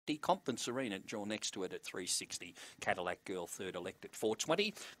Compton Serena draw next to it at 360. Cadillac Girl third elect at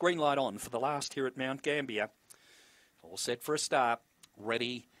 420. Green light on for the last here at Mount Gambier. All set for a start.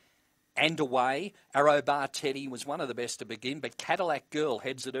 Ready and away. Arrow Bar Teddy was one of the best to begin, but Cadillac Girl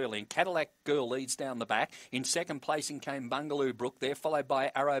heads it early, and Cadillac Girl leads down the back. In second placing came Bungaloo Brook there, followed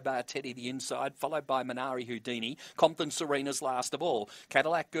by Arrow Bar Teddy the inside, followed by Minari Houdini. Compton Serena's last of all.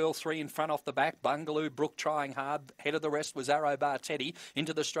 Cadillac Girl 3 in front off the back. Bungaloo Brook trying hard. Head of the rest was Arrow Bar Teddy.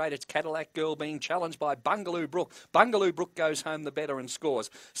 Into the straight, it's Cadillac Girl being challenged by Bungaloo Brook. Bungaloo Brook goes home the better and scores.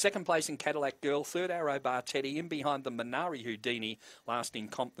 Second placing Cadillac Girl, third Arrow Bar Teddy. In behind them Minari Houdini, last in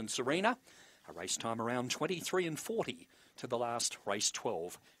Compton Serena. A race time around 23:40 to the last race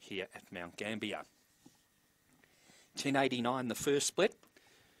 12 here at Mount Gambier. 10:89 the first split,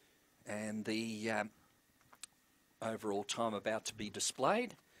 and the overall time about to be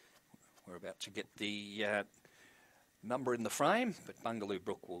displayed. We're about to get the number in the frame, but Bungaloo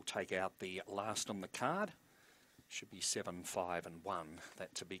Brook will take out the last on the card. Should be 7, 5 and 1.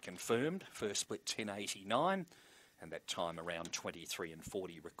 That to be confirmed. First split 10:89. And that time around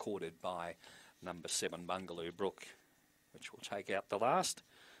 23:40 recorded by number 7 Bungaloo Brook, which will take out the last.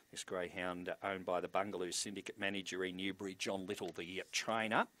 This greyhound owned by the Bungaloo Syndicate manager in Newbury, John Little, the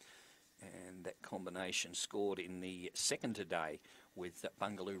trainer. And that combination scored in the second today with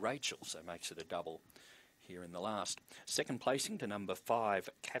Bungaloo Rachel, so makes it a double here in the last. Second placing to number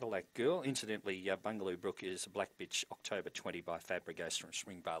 5 Cadillac Girl. Incidentally, Bungaloo Brook is Black Bitch October 20 by Fabregas from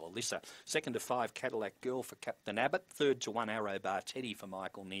Springvale Alyssa. Second to 5 Cadillac Girl for Captain Abbott. Third to 1 Arrow Bar Teddy for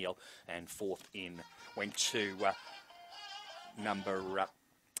Michael Neal. And fourth in went to number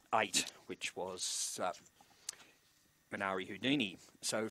 8, which was Minari Houdini. So